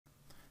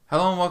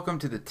Hello and welcome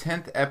to the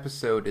 10th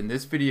episode in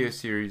this video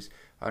series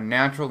on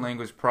natural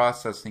language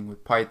processing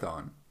with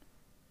Python.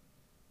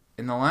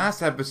 In the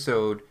last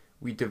episode,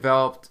 we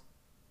developed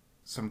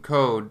some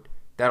code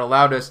that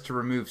allowed us to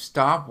remove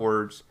stop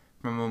words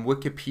from a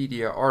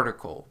Wikipedia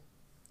article.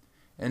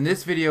 In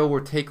this video,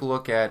 we'll take a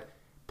look at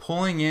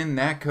pulling in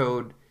that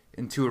code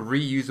into a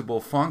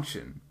reusable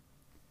function.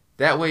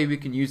 That way we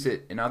can use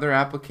it in other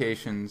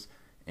applications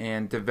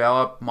and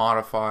develop,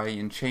 modify,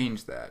 and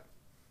change that.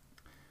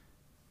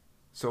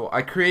 So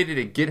I created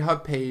a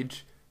GitHub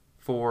page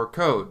for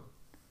code,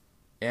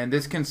 and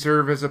this can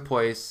serve as a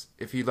place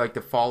if you'd like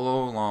to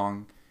follow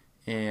along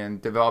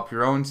and develop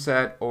your own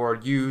set or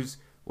use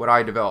what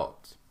I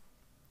developed.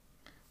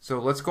 So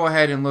let's go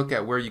ahead and look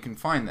at where you can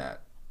find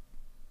that.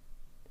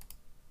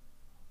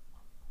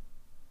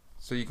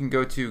 So you can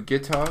go to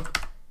GitHub.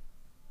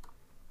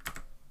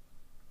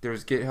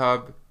 There's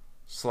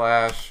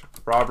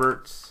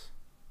GitHub/Roberts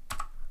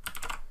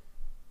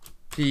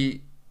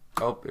P.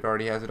 Oh, it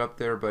already has it up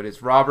there, but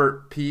it's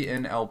Robert P.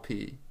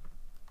 NLP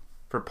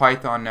for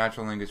Python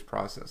Natural Language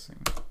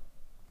Processing.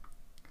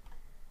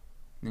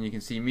 Then you can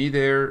see me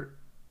there,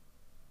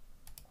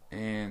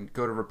 and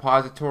go to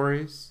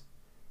repositories,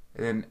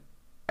 and then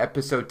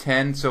episode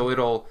 10, so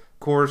it'll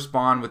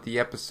correspond with the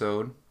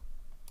episode.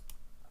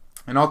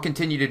 And I'll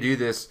continue to do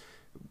this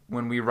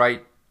when we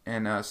write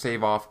and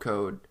save off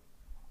code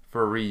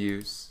for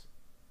reuse.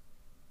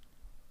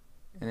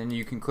 And then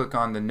you can click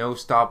on the No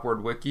Stop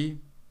Word Wiki.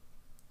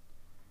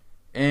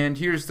 And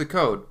here's the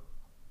code.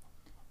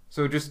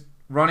 So just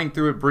running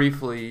through it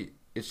briefly,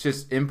 it's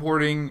just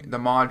importing the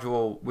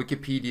module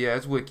Wikipedia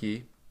as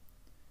wiki,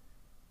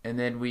 and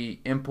then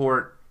we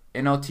import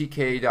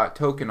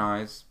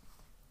NLTK.tokenize,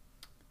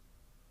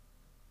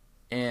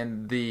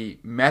 and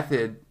the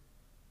method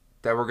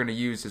that we're going to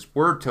use is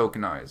word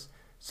tokenize.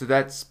 So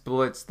that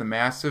splits the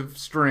massive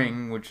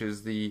string, which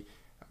is the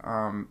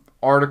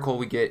article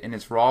we get in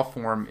its raw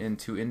form,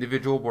 into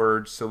individual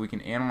words so we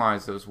can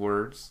analyze those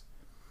words.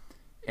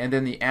 And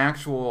then the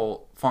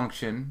actual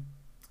function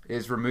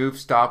is remove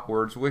stop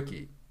words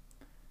wiki.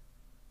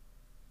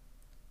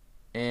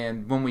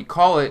 And when we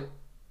call it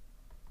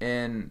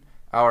in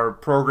our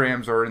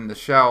programs or in the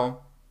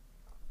shell,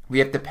 we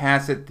have to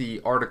pass it the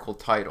article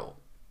title.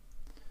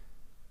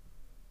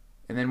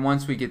 And then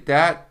once we get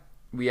that,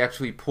 we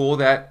actually pull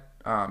that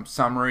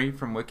summary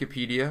from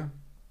Wikipedia.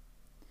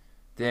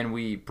 Then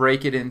we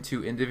break it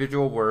into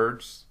individual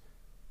words.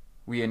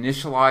 We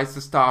initialize the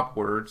stop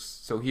words.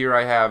 So here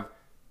I have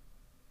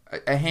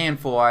a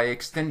handful. I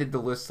extended the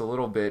list a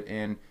little bit,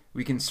 and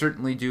we can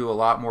certainly do a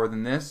lot more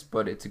than this,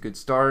 but it's a good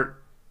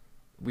start.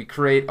 We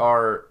create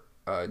our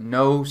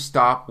no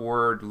stop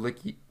word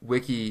wiki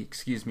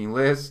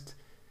list,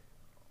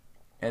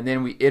 and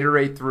then we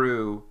iterate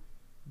through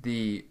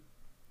the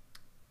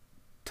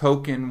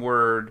token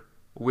word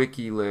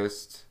wiki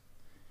list,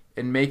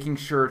 and making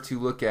sure to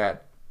look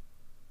at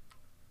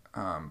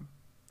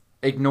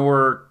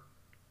ignore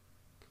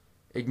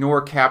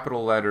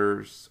capital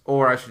letters,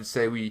 or I should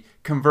say we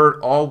convert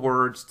all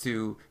words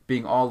to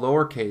being all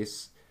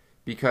lowercase,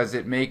 because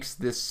it makes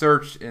this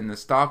search in the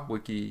stop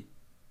wiki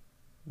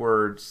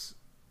words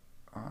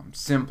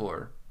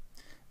simpler.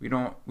 We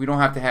don't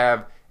have to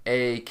have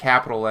a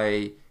capital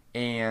A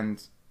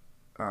and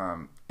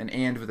an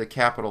and with a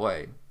capital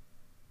A,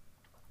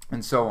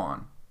 and so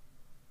on.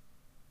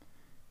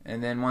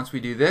 And then once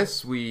we do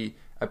this, we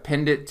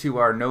append it to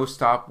our no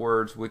stop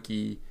words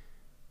wiki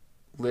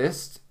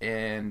list,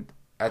 and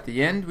at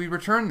the end we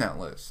return that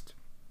list.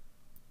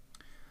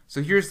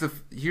 So here's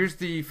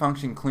the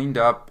function cleaned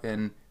up,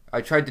 and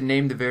I tried to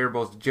name the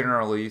variables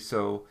generally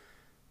so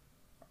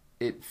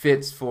it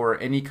fits for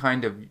any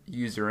kind of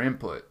user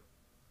input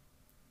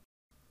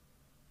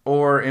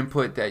or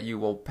input that you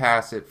will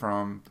pass it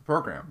from the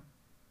program.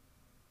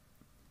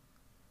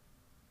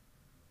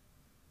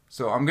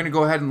 So I'm going to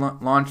go ahead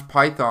and launch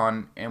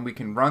Python, and we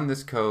can run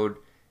this code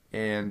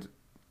and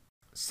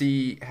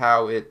see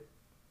how it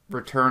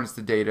returns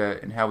the data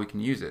and how we can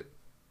use it.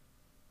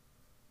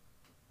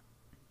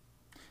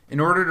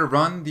 In order to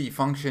run the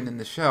function in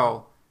the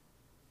shell,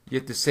 you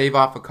have to save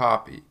off a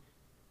copy.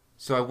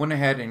 So I went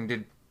ahead and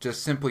did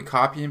just simply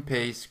copy and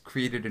paste,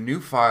 created a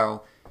new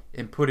file,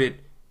 and put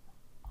it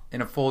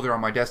in a folder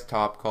on my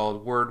desktop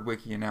called Word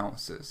Wiki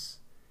Analysis.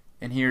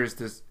 And here's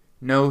this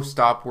no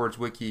stop words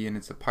wiki, and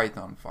it's a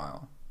Python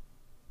file.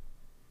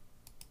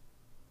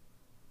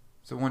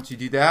 So once you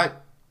do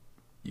that,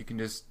 you can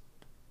just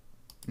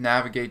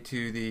navigate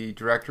to the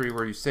directory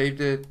where you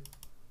saved it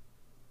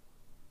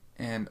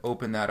and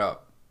open that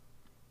up.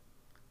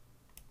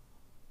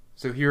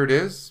 So here it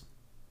is,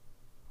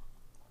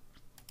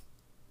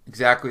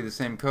 exactly the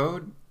same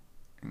code,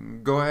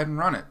 and go ahead and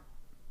run it.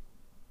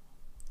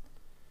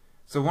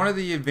 So one of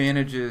the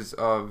advantages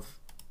of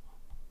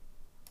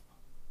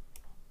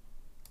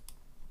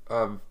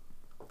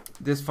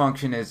this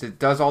function is it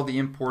does all the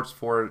imports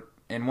for it,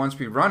 and once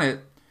we run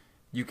it,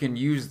 you can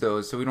use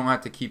those, so we don't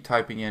have to keep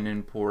typing in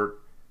import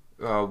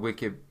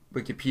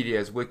Wikipedia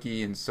as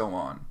wiki and so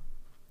on.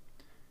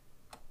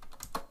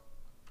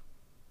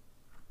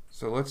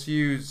 So let's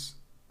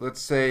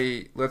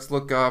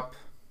look up,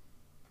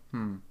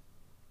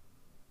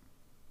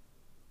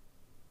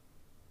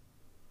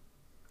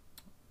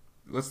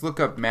 let's look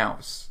up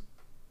mouse.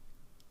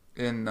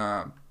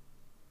 So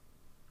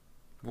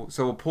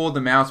we'll pull the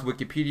mouse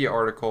Wikipedia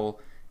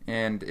article,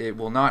 and it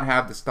will not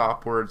have the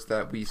stop words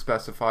that we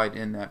specified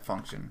in that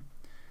function.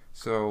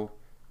 So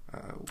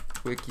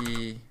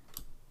wiki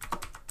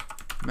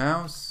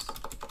mouse,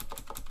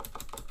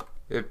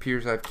 it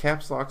appears I have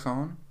caps locks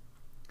on.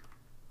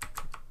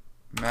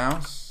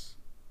 Mouse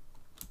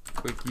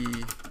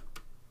wiki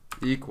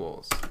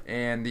equals,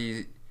 and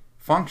the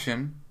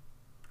function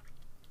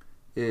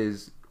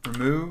is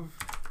remove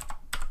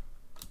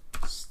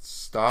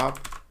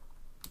stop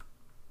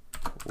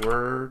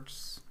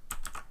words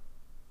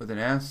with an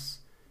S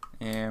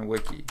and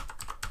wiki,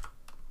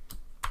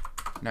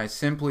 and I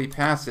simply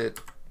pass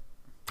it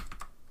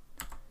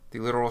the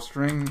literal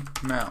string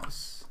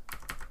mouse.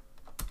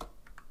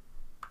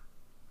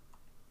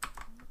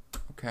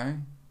 Okay,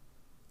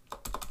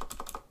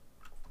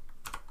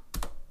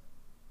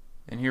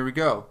 and here we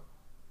go.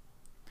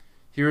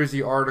 Here is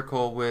the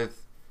article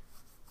with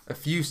a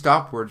few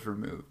stop words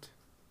removed.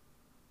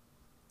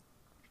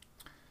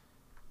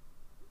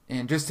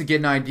 And just to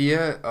get an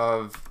idea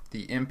of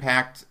the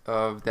impact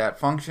of that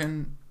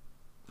function,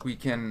 we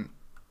can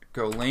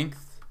go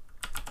length.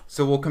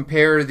 So we'll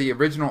compare the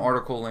original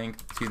article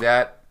length to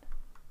that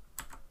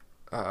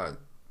to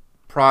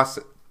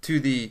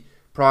the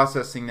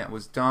processing that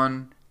was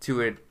done to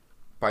it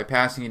by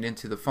passing it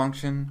into the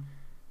function.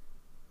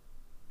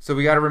 So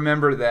we got to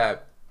remember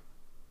that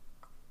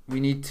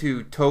we need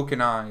to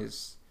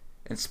tokenize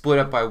and split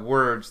up by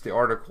words the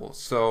article.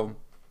 So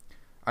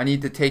I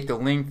need to take the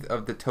length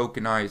of the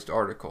tokenized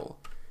article.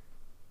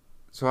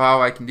 So how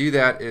I can do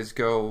that is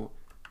go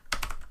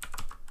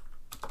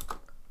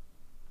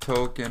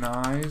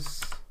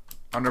tokenize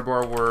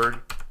underbar word,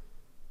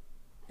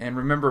 and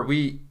remember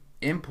we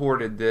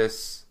imported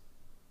this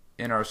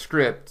in our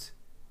script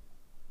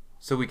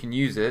so we can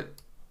use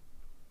it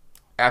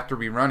after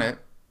we run it,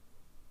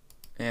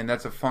 and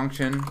that's a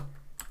function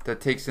that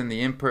takes in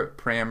the input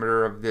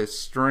parameter of this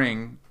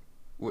string,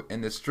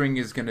 and the string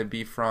is going to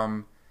be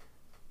from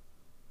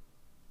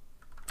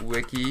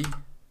wiki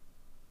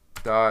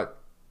dot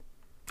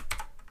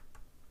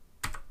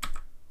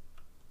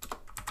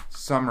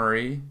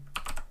summary,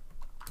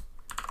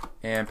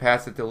 and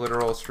pass it the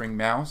literal string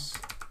mouse.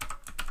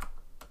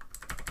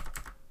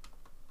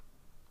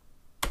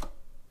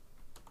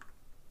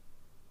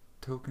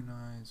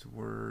 Tokenized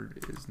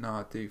word is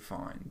not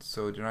defined.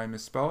 So did I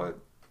misspell it?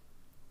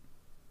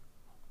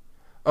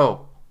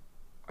 Oh,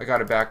 I got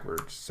it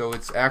backwards. So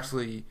it's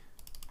actually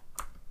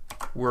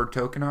word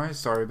tokenized.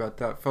 Sorry about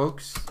that,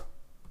 folks.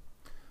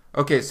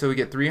 Okay, so we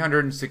get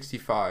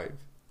 365,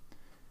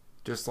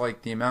 just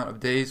like the amount of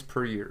days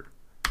per year.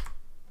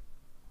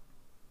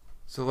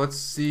 So let's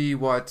see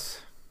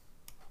what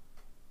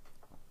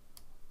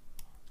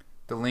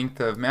the length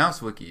of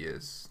mouse wiki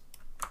is.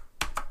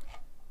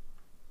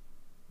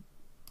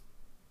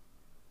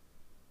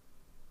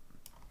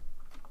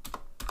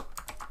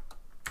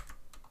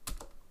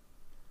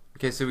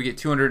 Okay, so we get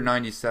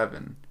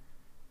 297.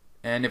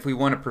 And if we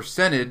want a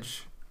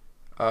percentage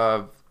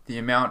of the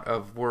amount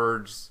of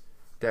words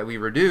that we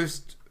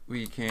reduced,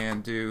 we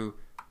can do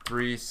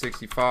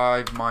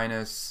 365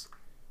 minus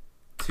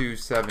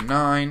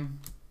 279.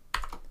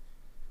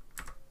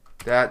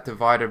 That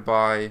divided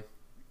by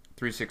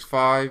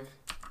 365.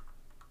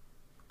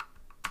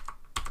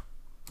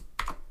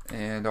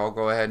 And I'll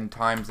go ahead and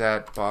times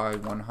that by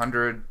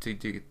 100 to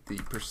get the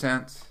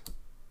percent.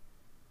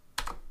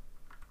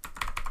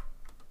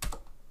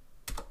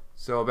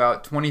 So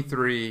about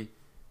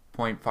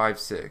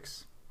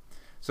 23.56.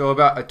 So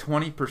about a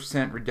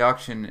 20%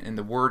 reduction in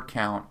the word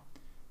count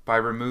by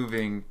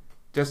removing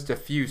just a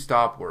few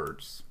stop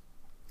words.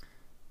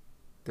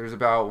 There's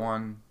about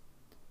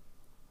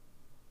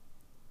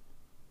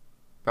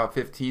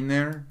 15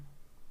 there.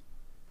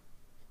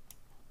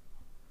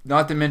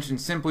 Not to mention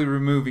simply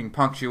removing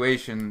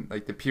punctuation,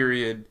 like the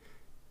period,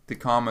 the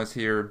commas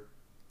here,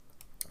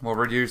 will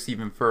reduce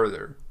even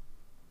further.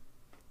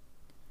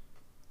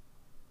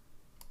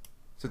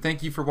 So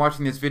thank you for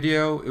watching this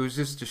video. It was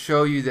just to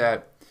show you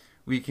that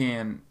we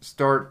can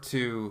start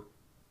to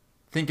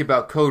think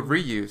about code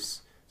reuse.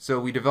 So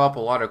we develop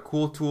a lot of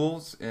cool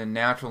tools in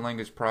Natural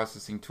Language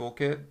Processing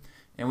Toolkit,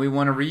 and we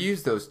want to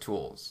reuse those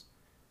tools.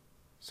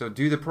 So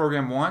do the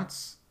program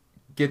once,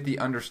 get the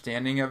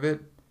understanding of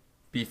it,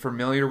 be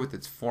familiar with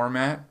its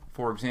format.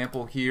 For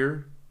example,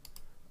 here,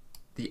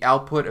 the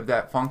output of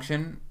that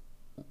function,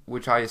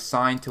 which I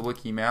assigned to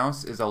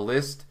WikiMouse, is a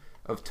list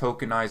of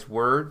tokenized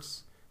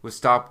words with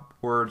stop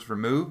words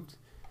removed.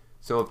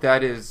 So if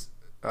that is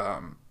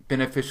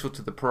beneficial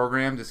to the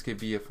program, this could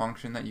be a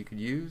function that you could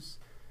use.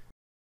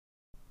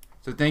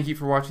 So thank you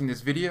for watching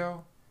this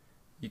video.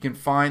 You can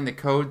find the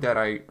code that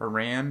I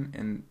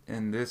ran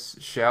in this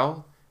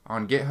shell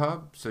on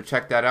GitHub, so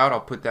check that out.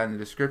 I'll put that in the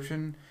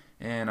description,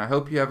 and I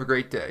hope you have a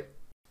great day.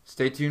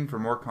 Stay tuned for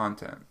more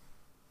content.